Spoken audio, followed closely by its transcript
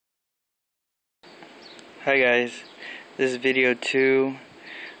Hi guys, this is video 2,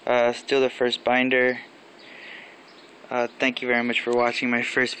 still the first binder. Thank you very much for watching my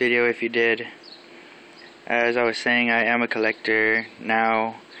first video if you did. As I was saying, I am a collector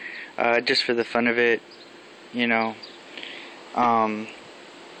now, just for the fun of it, you know.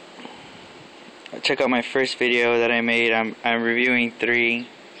 Check out my first video that I made. I'm reviewing 3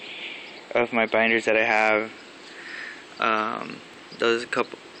 of my binders that I have. Those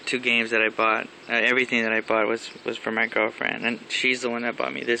 2 games that I bought. Everything that I bought was for my girlfriend, and she's the one that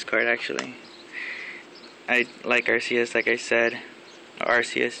bought me this card actually. I like Arceus, like I said,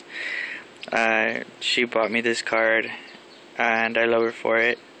 Arceus. She bought me this card, and I love her for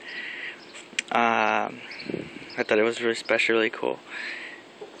it. I thought it was really special, really cool.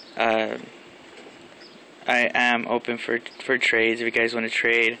 I am open for trades if you guys want to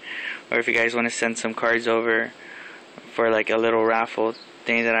trade, or if you guys want to send some cards over for like a little raffle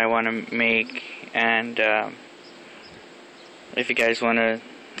thing that I want to make. And if you guys want to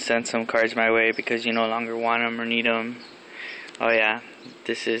send some cards my way because you no longer want them or need them, oh yeah,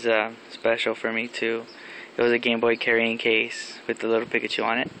 this is special for me too. It was a Game Boy carrying case with the little Pikachu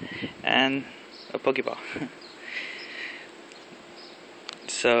on it and a Pokeball.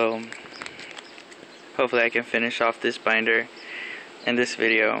 So hopefully I can finish off this binder in this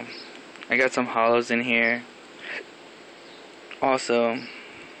video. I got some hollows in here also.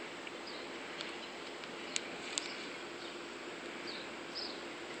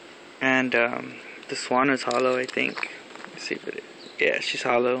 And the swan is hollow, I think. Let's see if it is. Yeah, she's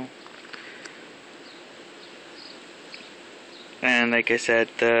hollow. And like I said,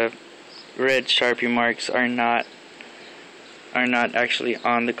 the red Sharpie marks are not actually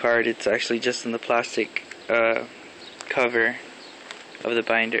on the card. It's actually just in the plastic cover of the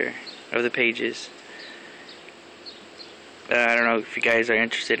binder, of the pages. I don't know if you guys are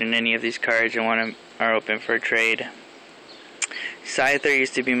interested in any of these cards and are open for a trade. Scyther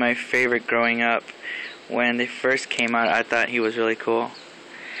used to be my favorite growing up. When they first came out, I thought he was really cool.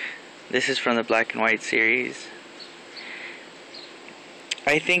 This is from the Black and White series.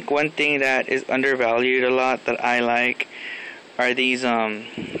 I think one thing that is undervalued a lot that I like are these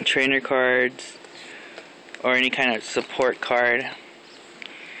trainer cards or any kind of support card.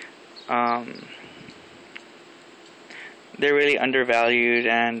 They're really undervalued,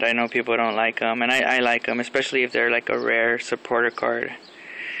 and I know people don't like them, and I like them, especially if they're like a rare supporter card.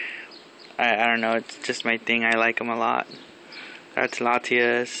 I don't know, it's just my thing. I like them a lot. That's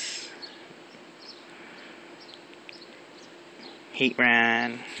Latias,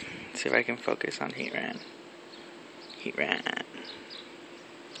 Heatran. Let's see if I can focus on Heatran.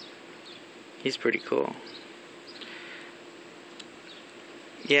 He's pretty cool.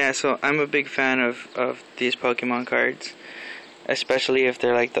 Yeah, so I'm a big fan of these Pokemon cards, especially if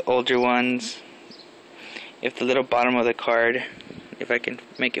they're like the older ones. If the little bottom of the card, if I can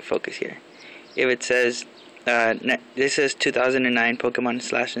make it focus here, if it says this says 2009 Pokemon /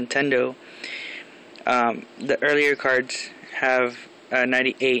 Nintendo, the earlier cards have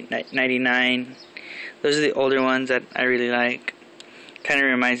 98, 99. Those are the older ones that I really like. Kind of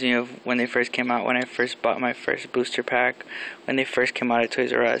reminds me of when they first came out, when I first bought my first booster pack, when they first came out at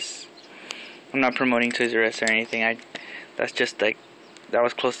Toys R Us. I'm not promoting Toys R Us or anything. That's just like, that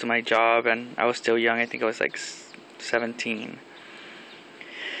was close to my job, and I was still young. I think I was like 17.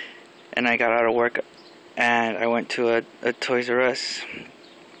 And I got out of work, and I went to a Toys R Us.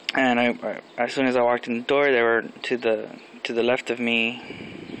 And as soon as I walked in the door, they were to the left of me,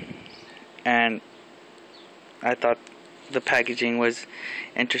 and I thought the packaging was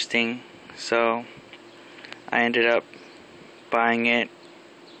interesting, so I ended up buying it.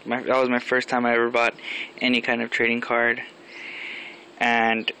 That was my first time I ever bought any kind of trading card,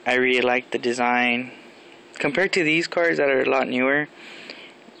 and I really liked the design. Compared to these cards that are a lot newer,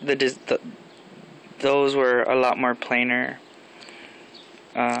 those were a lot more plainer,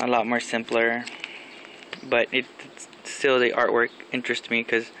 a lot more simpler, but still the artwork interests me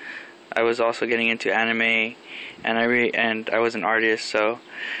because I was also getting into anime, and I was an artist, so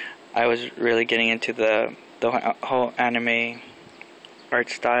I was really getting into the whole anime art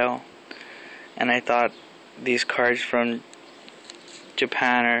style, and I thought these cards from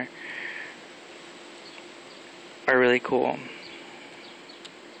Japan are really cool.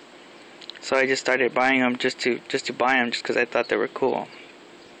 So I just started buying them just to buy them, just because I thought they were cool.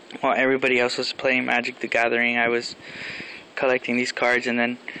 While everybody else was playing Magic the Gathering, I was collecting these cards, and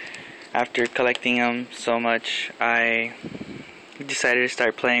then after collecting them so much, I decided to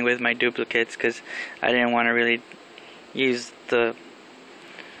start playing with my duplicates because I didn't want to really use the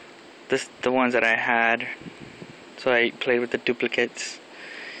ones that I had. So I played with the duplicates.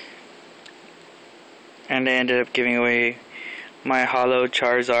 and I ended up giving away my Holo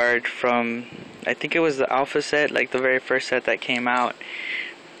Charizard from, I think it was the Alpha set, like the very first set that came out.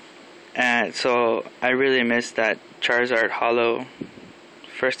 And so I really missed that Charizard Holo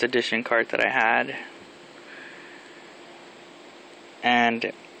first edition card that I had.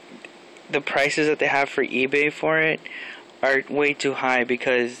 And the prices that they have for eBay for it are way too high,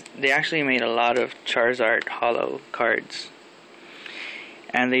 because they actually made a lot of Charizard Holo cards.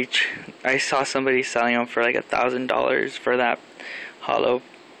 And I saw somebody selling them for like $1,000 for that Holo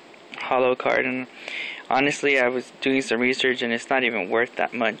card, and honestly I was doing some research and it's not even worth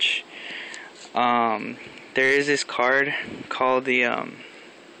that much. There is this card called the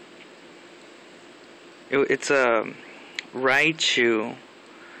it's a Raichu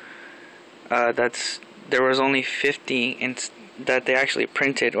there was only 50 that they actually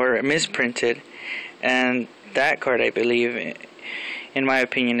printed or misprinted, and that card, I believe, in my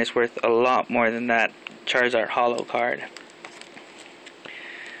opinion, is worth a lot more than that Charizard Holo card.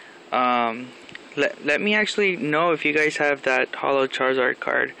 Let me actually know if you guys have that Holo Charizard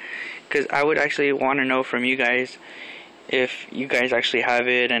card, because I would actually want to know from you guys if you guys actually have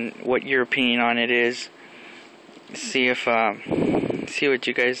it and what your opinion on it is. See what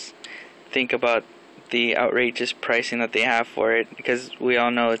you guys think about the outrageous pricing that they have for it, because we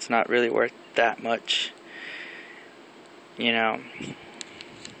all know it's not really worth that much, you know.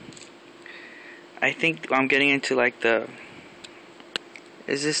 I think I'm getting into like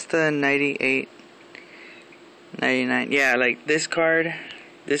is this the 98, 99? Yeah, like this card,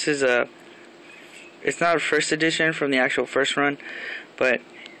 this is it's not a first edition from the actual first run, but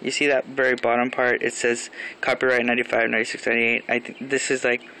you see that very bottom part, it says copyright 95, 96, 98. I think this is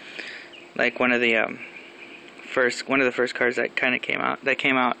like one of the first cards that kind of came out.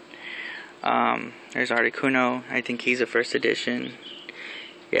 There's Articuno. I think he's a first edition.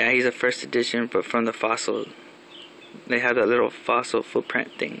 Yeah, he's a first edition, but from the fossil. They have that little fossil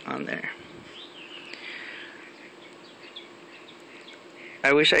footprint thing on there.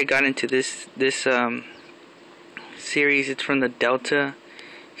 I wish I got into this series. It's from the Delta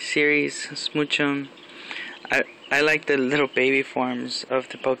series, Smoochum. I like the little baby forms of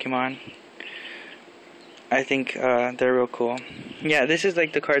the Pokemon. I think they're real cool. Yeah, this is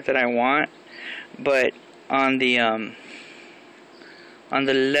like the card that I want, but on the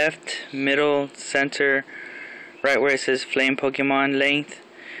left, middle, center, right where it says Flame Pokemon Length,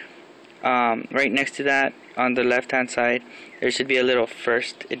 right next to that, on the left hand side, there should be a little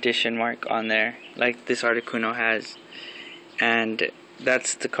first edition mark on there, like this Articuno has, and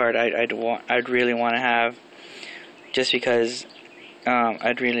that's the card I'd really want to have, just because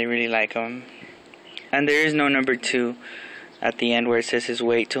I'd really like him. And there is no number 2 at the end where it says his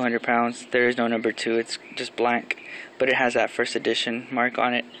weight 200 pounds. There is no number 2, it's just blank, but it has that first edition mark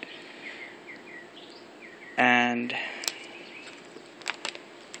on it. And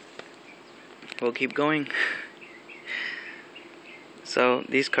we'll keep going. So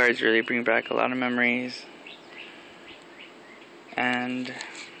these cards really bring back a lot of memories, and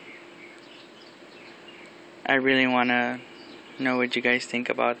I really want to know what you guys think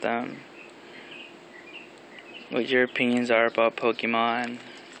about them, what your opinions are about Pokemon,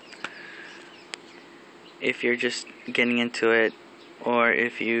 if you're just getting into it, or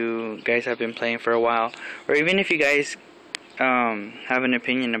if you guys have been playing for a while, or even if you guys have an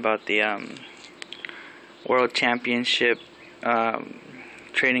opinion about the World Championship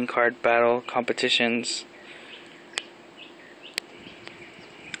trading card battle competitions.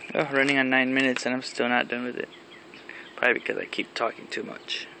 Oh, running on 9 minutes and I'm still not done with it. Probably because I keep talking too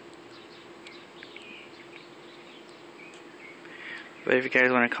much. But if you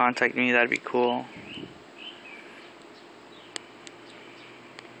guys want to contact me, that'd be cool.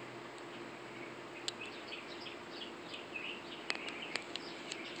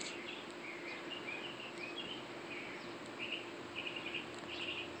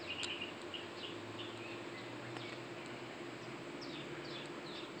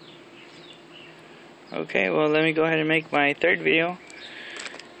 Okay, well, let me go ahead and make my third video.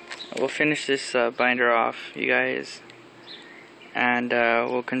 We'll finish this binder off, you guys, and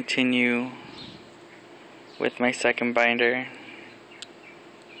we'll continue with my second binder.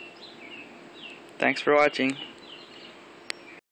 Thanks for watching.